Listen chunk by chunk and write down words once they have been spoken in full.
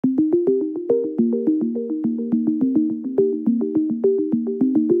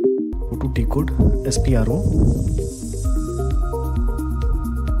T code SPRO,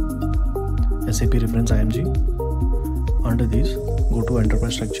 SAP reference IMG. Under this, go to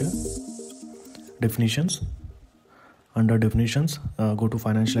enterprise structure, definitions. Under definitions, go to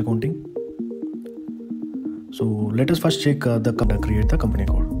financial accounting. So let us first check create the company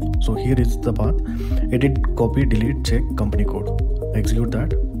code. So here is the path: edit, copy, delete, check company code. Execute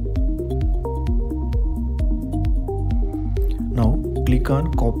that. Now click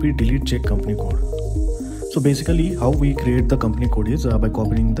on copy, delete, check company code. So basically how we create the company code is by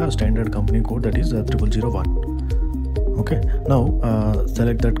copying the standard company code, that is 0001. Okay, now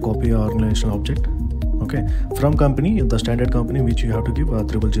select that copy organization object. Okay, from company, the standard company which you have to give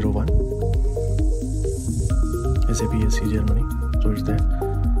 0001, SAP S Germany. So it's there.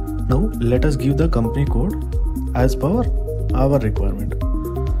 Now let us give the company code as per our requirement.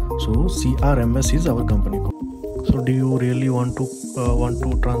 So CRMS is our company code. So do you really want to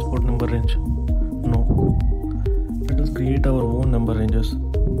transport number range? No. Let us create our own number ranges.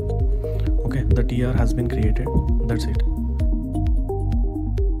 Okay, the TR has been created. That's it.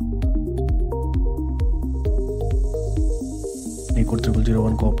 Code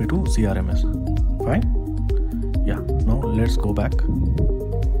 0001 copy to CRMS. Fine. Yeah. Now let's go back.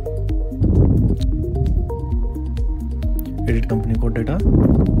 Edit company code data.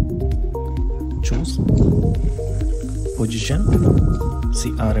 Choose position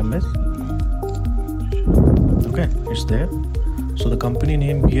CRMS. Okay, it's there. So the company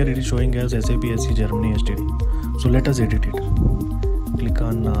name here it is showing as SAP S Germany STD. So let us edit it. Click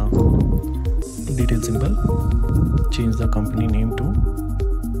on detail symbol. Change the company name to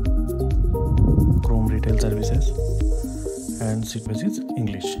Chrome Retail Services and sequence is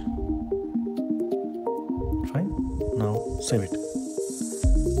English. Fine. Now save it.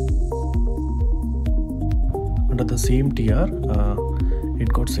 Under the same TR,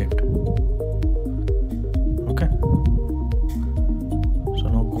 it got saved. Okay. So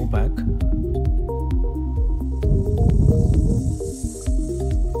now go back.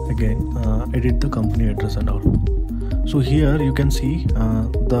 Again, edit the company address and all. So here you can see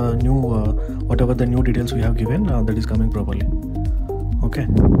the new whatever the new details we have given that is coming properly. Okay,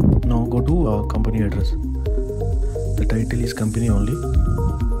 now go to company address. The title is company only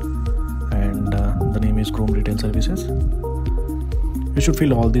and the name is Chrome Retail Services. You should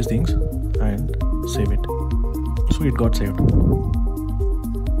fill all these things and save it. So it got saved.